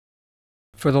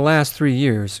For the last 3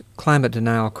 years, Climate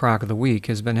Denial Crock of the Week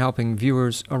has been helping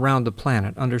viewers around the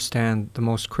planet understand the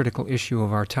most critical issue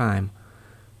of our time,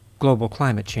 global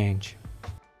climate change.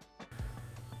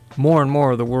 More and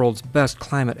more of the world's best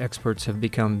climate experts have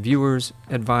become viewers,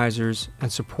 advisors,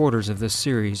 and supporters of this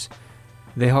series.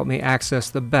 They help me access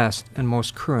the best and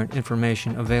most current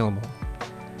information available.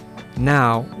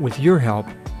 Now, with your help,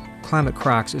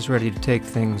 Climatecrocks is ready to take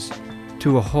things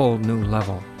to a whole new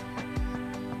level.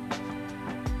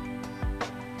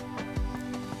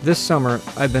 This summer,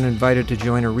 I've been invited to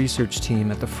join a research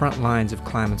team at the front lines of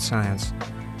climate science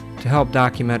to help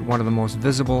document one of the most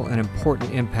visible and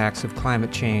important impacts of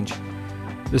climate change,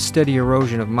 the steady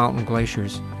erosion of mountain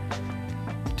glaciers.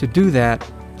 To do that,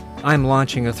 I'm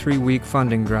launching a 3-week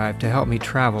funding drive to help me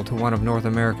travel to one of North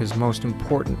America's most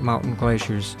important mountain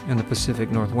glaciers in the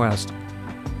Pacific Northwest.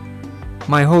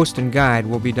 My host and guide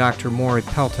will be Dr. Maury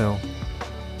Pelto,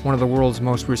 one of the world's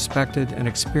most respected and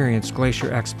experienced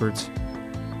glacier experts.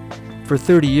 For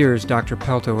 30 years, Dr.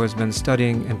 Pelto has been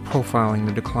studying and profiling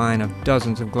the decline of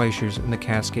dozens of glaciers in the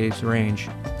Cascades Range.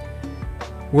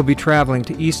 We'll be traveling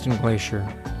to Easton Glacier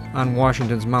on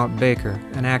Washington's Mount Baker,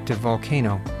 an active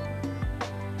volcano.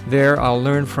 There, I'll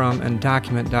learn from and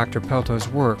document Dr. Pelto's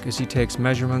work as he takes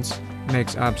measurements,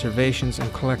 makes observations,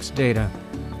 and collects data,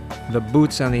 the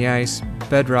boots on the ice,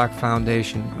 bedrock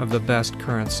foundation of the best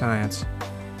current science.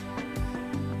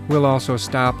 We'll also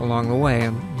stop along the way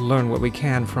and learn what we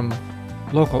can from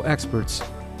local experts.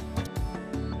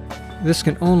 This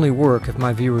can only work if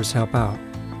my viewers help out.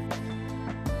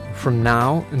 From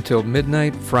now until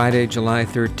midnight Friday, July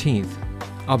 13th,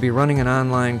 I'll be running an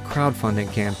online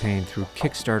crowdfunding campaign through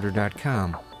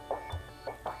Kickstarter.com.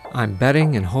 I'm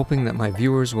betting and hoping that my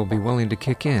viewers will be willing to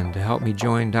kick in to help me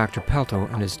join Dr.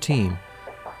 Pelto and his team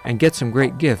and get some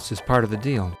great gifts as part of the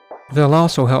deal. They'll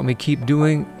also help me keep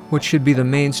doing what should be the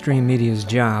mainstream media's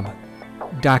job,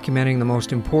 documenting the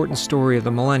most important story of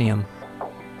the millennium,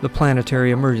 the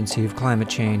planetary emergency of climate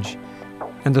change,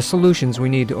 and the solutions we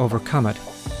need to overcome it.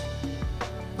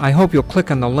 I hope you'll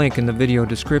click on the link in the video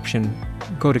description,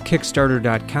 go to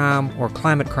Kickstarter.com or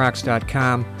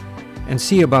Climatecrocks.com, and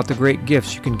see about the great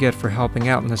gifts you can get for helping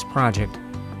out in this project.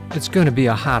 It's going to be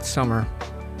a hot summer,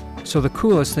 so the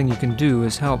coolest thing you can do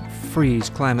is help freeze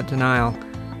climate denial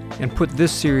and put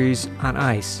this series on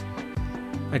ice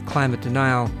at Climate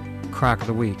Denial Crock of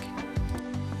the Week.